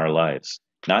Spirit in our lives.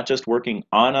 Not just working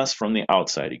on us from the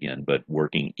outside again, but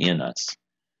working in us.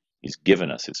 He's given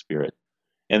us His Spirit.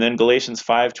 And then Galatians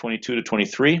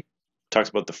 5:22-23 talks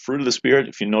about the fruit of the Spirit.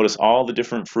 If you notice all the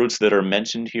different fruits that are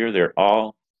mentioned here, they're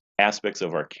all aspects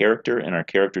of our character, and our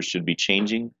character should be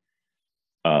changing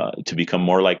to become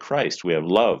more like Christ. We have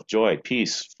love, joy,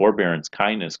 peace, forbearance,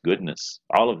 kindness, goodness,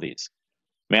 all of these.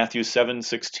 Matthew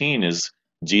 7:16 is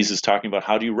Jesus talking about,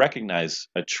 how do you recognize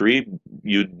a tree?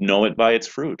 You know it by its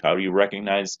fruit. How do you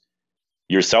recognize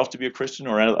yourself to be a Christian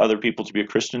or other people to be a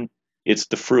Christian? It's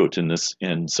the fruit in this.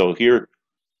 And so here,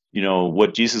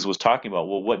 what Jesus was talking about,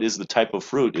 well, what is the type of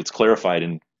fruit? It's clarified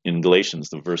in Galatians,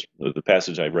 the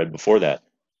passage I read before that.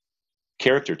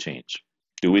 Character change.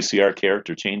 Do we see our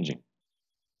character changing?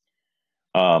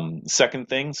 Second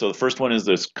thing, so the first one is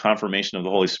this confirmation of the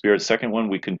Holy Spirit. Second one,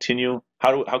 we continue.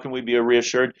 How can we be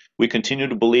reassured? We continue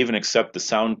to believe and accept the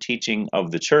sound teaching of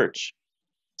the church.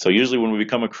 So usually when we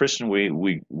become a Christian,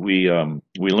 we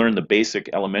learn the basic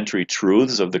elementary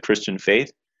truths of the Christian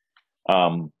faith.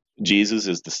 Jesus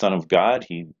is the Son of God.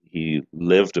 He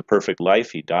lived a perfect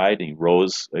life. He died. He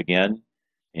rose again,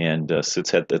 and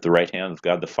sits at the right hand of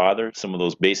God the Father. Some of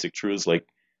those basic truths, like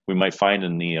we might find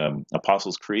in the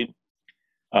Apostles' Creed.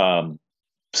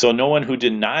 So no one who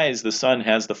denies the Son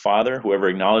has the Father. Whoever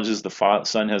acknowledges the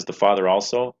Son has the Father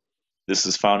also. This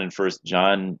is found in 1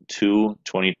 John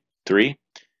 2:23.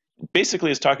 Basically,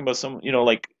 it's talking about some,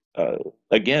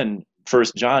 again, 1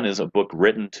 John is a book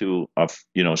written to,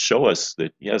 show us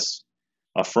that, yes,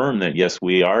 affirm that, yes,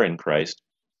 we are in Christ.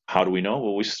 How do we know?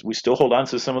 Well, we still hold on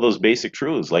to some of those basic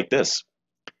truths like this.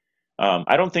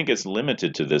 I don't think it's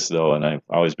limited to this, though, and I've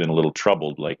always been a little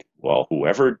troubled, like, well,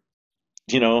 whoever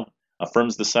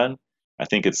affirms the Son. I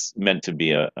think it's meant to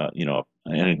be an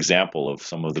example of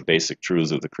some of the basic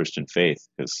truths of the Christian faith,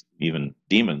 because even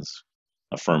demons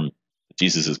affirm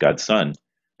Jesus is God's Son.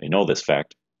 They know this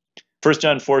fact. 1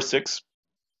 John 4:6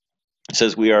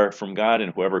 says we are from God,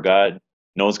 and whoever God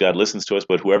knows God listens to us,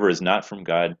 but whoever is not from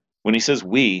God, when he says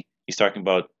we, he's talking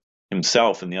about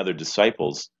himself and the other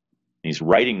disciples. He's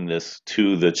writing this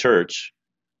to the church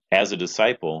as a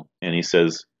disciple, and he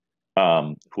says,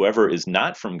 whoever is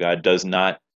not from God does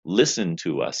not listen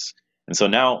to us. And so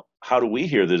now, how do we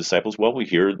hear the disciples? Well, we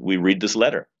read this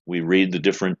letter. We read the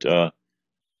different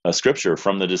scripture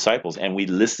from the disciples, and we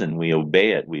listen, we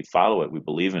obey it, we follow it, we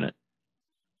believe in it.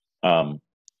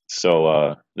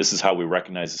 So this is how we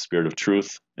recognize the spirit of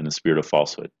truth and the spirit of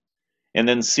falsehood. And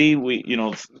then C, we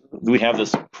have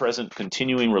this present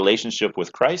continuing relationship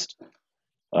with Christ.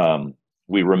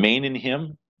 We remain in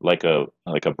Him. Like a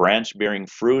branch bearing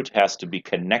fruit has to be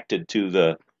connected to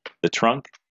the trunk.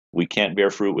 We can't bear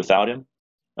fruit without him.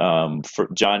 For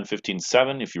John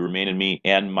 15:7, if you remain in me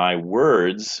and my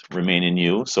words remain in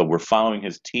you. So we're following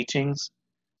his teachings.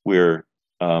 We're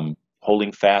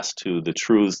holding fast to the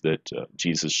truths that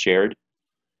Jesus shared.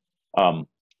 1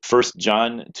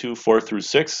 John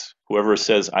 2:4-6, whoever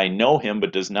says, I know him,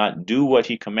 but does not do what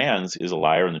he commands is a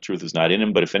liar, and the truth is not in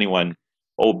him. But if anyone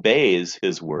obeys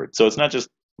his word. So it's not just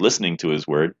listening to his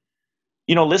word.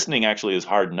 Listening actually is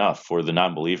hard enough for the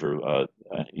non-believer.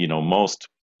 Most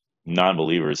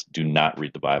non-believers do not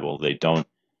read the Bible. They don't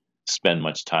spend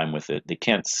much time with it. They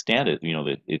can't stand it.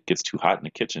 It gets too hot in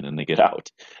the kitchen and they get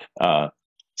out.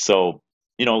 So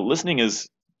listening is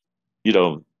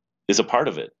a part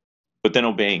of it, but then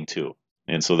obeying too.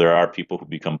 And so there are people who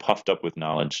become puffed up with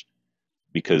knowledge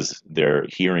because they're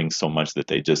hearing so much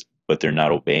but they're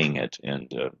not obeying it,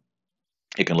 and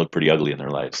it can look pretty ugly in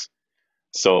their lives.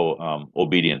 So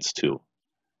obedience too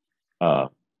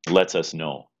lets us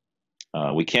know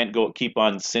we can't keep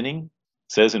on sinning.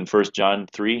 It says in 1 John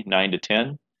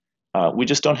 3:9-10, we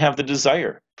just don't have the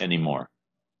desire anymore.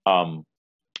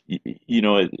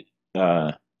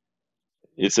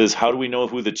 It says, how do we know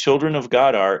who the children of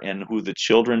God are and who the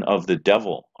children of the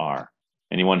devil are?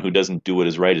 Anyone who doesn't do what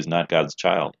is right is not God's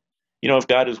child. If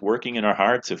God is working in our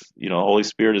hearts, if the Holy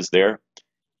Spirit is there,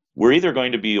 we're either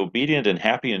going to be obedient and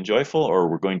happy and joyful, or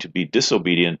we're going to be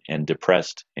disobedient and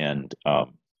depressed and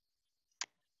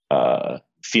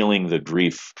feeling the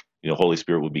grief. The Holy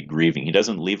Spirit will be grieving. He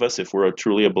doesn't leave us if we're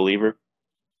truly a believer,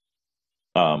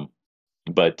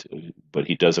 but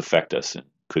he does affect us, and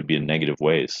could be in negative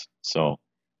ways. So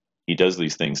he does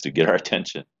these things to get our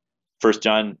attention. 1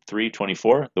 John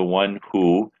 3:24, the one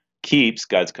who keeps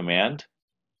God's command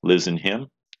lives in him.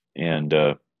 And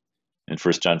 1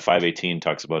 John 5:18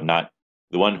 talks about not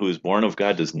the one who is born of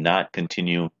God does not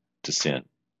continue to sin.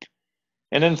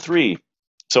 And then 3,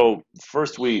 so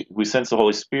first we sense the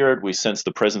Holy Spirit, we sense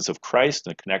the presence of Christ,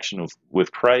 the connection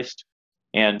with Christ,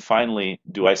 and finally,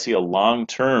 do I see a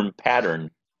long-term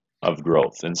pattern of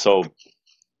growth? And so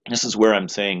this is where I'm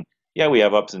saying, yeah, we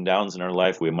have ups and downs in our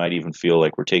life. We might even feel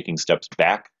like we're taking steps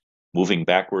back, moving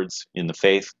backwards in the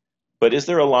faith. But is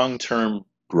there a long-term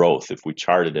growth? If we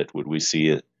charted it, would we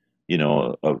see a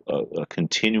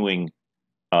continuing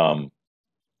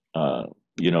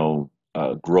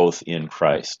growth in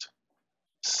Christ?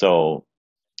 So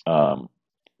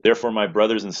therefore, my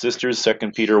brothers and sisters,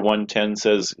 2 Peter 1:10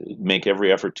 says, make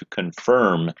every effort to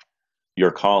confirm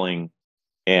your calling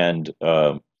and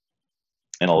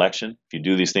an election. If you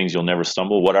do these things, you'll never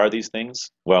stumble. What are these things?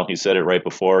 Well, he said it right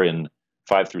before in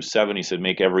 5-7. He said,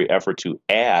 make every effort to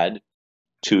add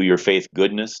to your faith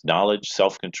goodness, knowledge,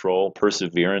 self-control,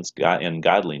 perseverance, and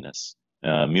godliness,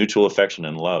 mutual affection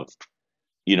and love.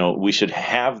 We should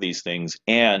have these things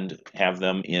and have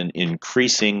them in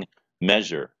increasing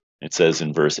measure. It says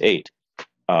in verse 8.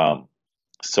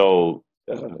 So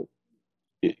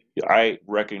I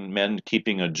recommend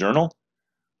keeping a journal.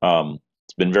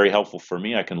 It's been very helpful for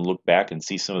me. I can look back and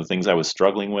see some of the things I was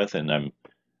struggling with, and I'm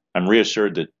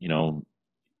reassured that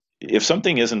if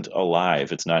something isn't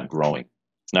alive, it's not growing,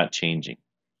 it's not changing.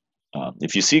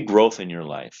 If you see growth in your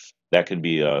life, that can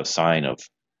be a sign of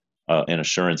an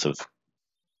assurance of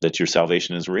that your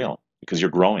salvation is real, because you're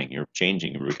growing, you're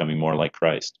changing, you're becoming more like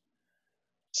Christ.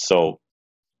 So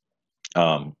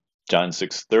John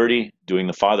 6:30, doing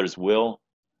the Father's will.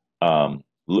 The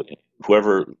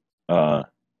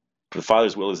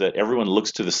Father's will is that everyone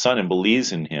looks to the Son and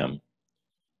believes in him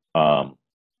shall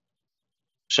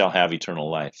have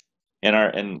eternal life.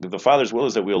 And the Father's will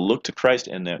is that we'll look to Christ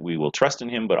and that we will trust in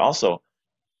him, but also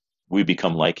we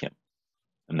become like him.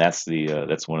 And that's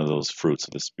one of those fruits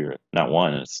of the Spirit. Not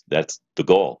one, that's the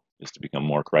goal, is to become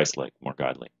more Christ-like, more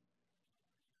godly.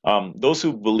 Those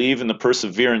who believe in the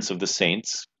perseverance of the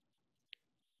saints,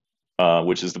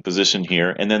 which is the position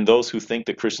here, and then those who think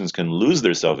that Christians can lose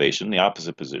their salvation, the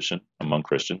opposite position among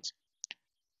Christians.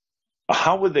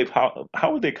 How would they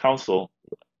counsel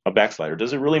a backslider?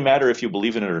 Does it really matter if you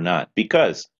believe in it or not?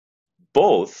 Because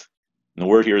both, and the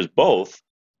word here is both,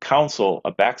 counsel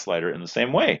a backslider in the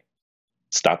same way.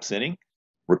 Stop sinning,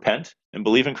 repent, and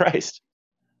believe in Christ.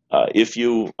 If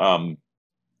you've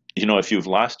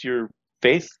lost your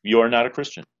faith, you are not a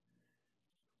Christian.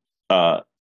 Well,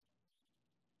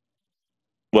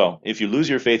 if you lose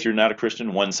your faith, you're not a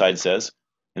Christian, one side says.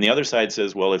 And the other side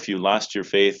says, well, if you lost your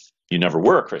faith, you never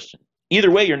were a Christian. Either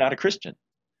way, you're not a Christian.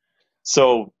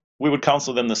 So we would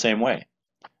counsel them the same way.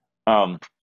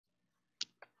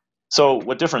 So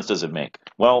what difference does it make?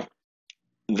 Well,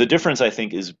 the difference, I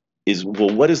think, is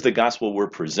well, what is the gospel we're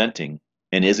presenting,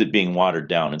 and is it being watered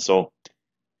down? And so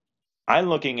I'm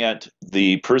looking at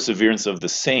the perseverance of the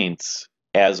saints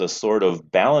as a sort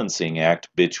of balancing act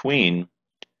between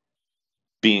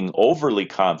being overly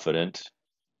confident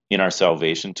in our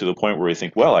salvation to the point where we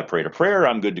think, well, I prayed a prayer,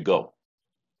 I'm good to go.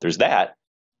 There's that.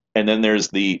 And then there's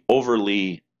the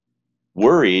overly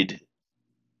worried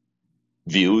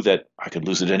view that I could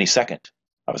lose it any second.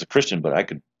 I was a Christian, but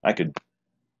I could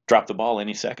drop the ball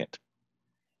any second.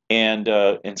 And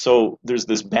so there's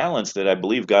this balance that I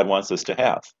believe God wants us to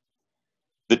have.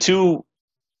 The two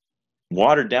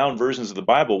watered down versions of the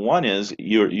Bible, one is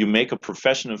you make a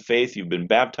profession of faith, you've been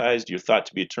baptized, you're thought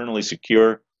to be eternally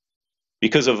secure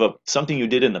because of something you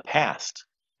did in the past.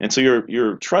 And so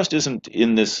your trust isn't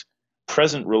in this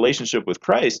present relationship with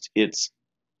Christ, it's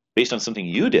based on something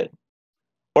you did.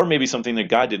 Or maybe something that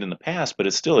God did in the past, but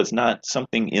it's not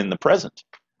something in the present.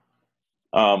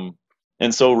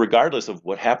 And so regardless of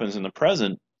what happens in the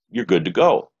present, you're good to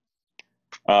go.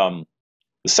 The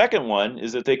second one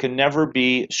is that they can never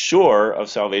be sure of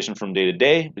salvation from day to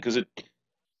day, because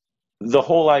the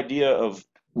whole idea of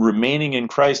remaining in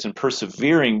Christ and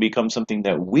persevering becomes something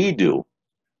that we do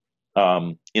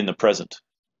in the present.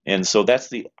 And so that's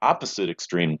the opposite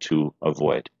extreme to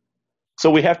avoid. So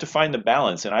we have to find the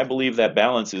balance, and I believe that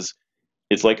balance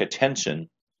it's like a tension,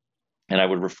 and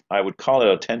I would call it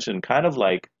a tension kind of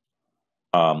like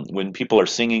when people are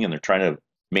singing and they're trying to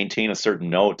maintain a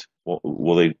certain note.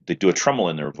 Well, they do a tremolo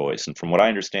in their voice, and from what I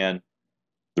understand,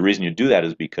 the reason you do that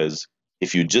is because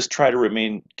if you just try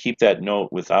to keep that note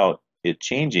without it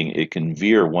changing, it can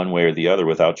veer one way or the other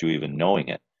without you even knowing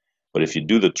it. But if you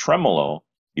do the tremolo,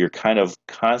 you're kind of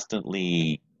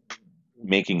constantly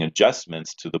making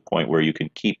adjustments to the point where you can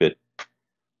keep it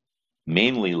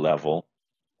mainly level,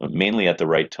 mainly at the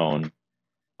right tone,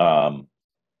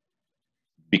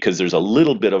 because there's a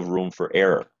little bit of room for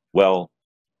error. Well,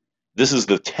 this is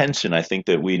the tension I think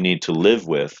that we need to live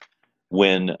with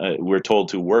when we're told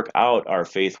to work out our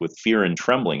faith with fear and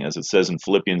trembling, as it says in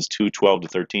Philippians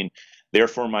 2:12-13.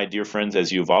 Therefore, my dear friends,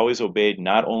 as you've always obeyed,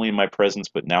 not only in my presence,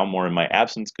 but now more in my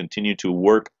absence, continue to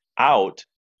work out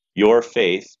your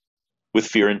faith with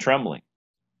fear and trembling.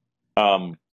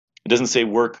 It doesn't say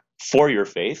work for your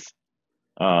faith.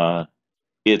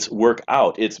 It's work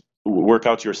out. It's work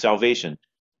out your salvation.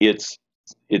 It's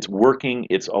working.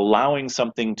 It's allowing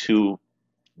something to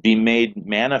be made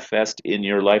manifest in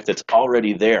your life that's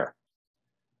already there.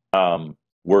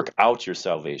 Work out your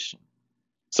salvation.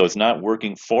 So it's not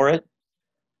working for it.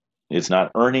 It's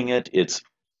not earning it. It's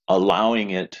allowing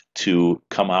it to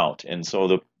come out. And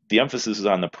so the emphasis is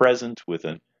on the present with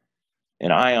an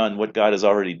eye on what God has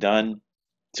already done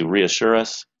to reassure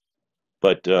us.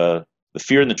 But the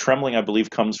fear and the trembling, I believe,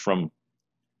 comes from,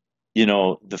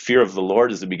 the fear of the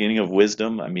Lord is the beginning of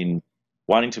wisdom. I mean,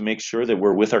 wanting to make sure that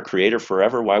we're with our Creator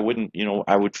forever. Why wouldn't,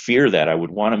 I would fear that. I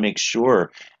would want to make sure.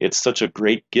 It's such a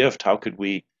great gift. How could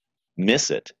we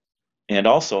miss it? And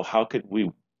also, how could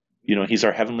we, He's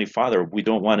our Heavenly Father. We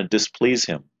don't want to displease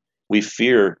Him. We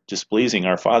fear displeasing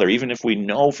our Father. Even if we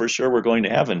know for sure we're going to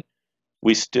heaven,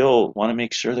 we still want to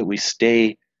make sure that we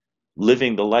stay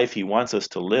living the life He wants us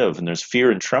to live. And there's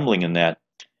fear and trembling in that.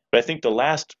 But I think the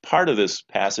last part of this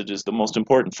passage is the most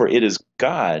important, for it is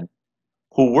God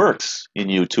who works in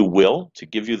you to will, to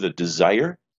give you the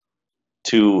desire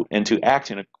and to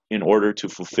act in order to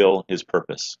fulfill His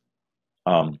purpose.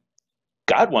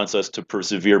 God wants us to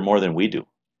persevere more than we do.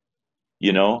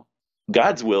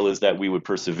 God's will is that we would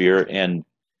persevere, and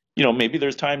maybe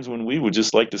there's times when we would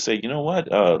just like to say,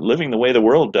 living the way the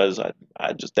world does,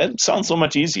 that sounds so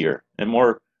much easier and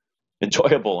more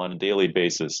enjoyable on a daily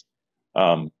basis.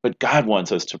 But God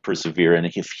wants us to persevere, and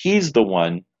if He's the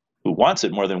one who wants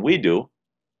it more than we do,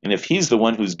 and if He's the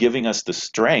one who's giving us the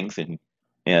strength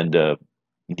and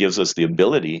gives us the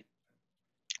ability,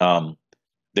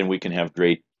 then we can have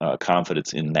great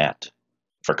confidence in that.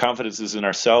 If our confidence is in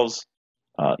ourselves,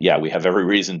 we have every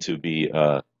reason to be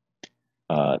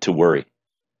to worry.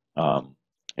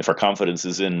 If our confidence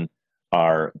is in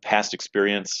our past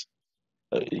experience,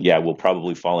 we'll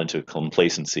probably fall into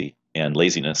complacency and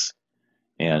laziness.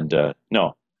 And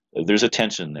no, there's a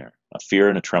tension there, a fear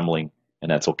and a trembling,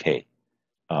 and that's okay.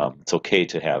 It's okay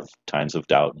to have times of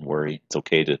doubt and worry. It's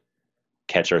okay to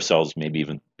catch ourselves maybe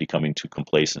even becoming too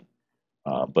complacent.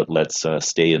 But let's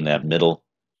stay in that middle,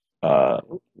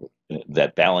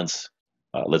 that balance.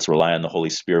 Let's rely on the Holy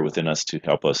Spirit within us to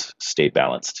help us stay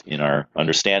balanced in our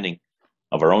understanding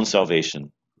of our own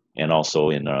salvation, and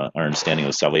also in our understanding of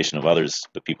the salvation of others,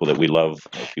 the people that we love,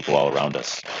 the people all around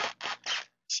us.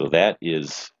 So that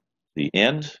is the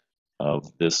end of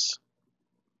this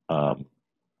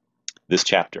this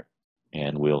chapter,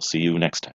 and we'll see you next time.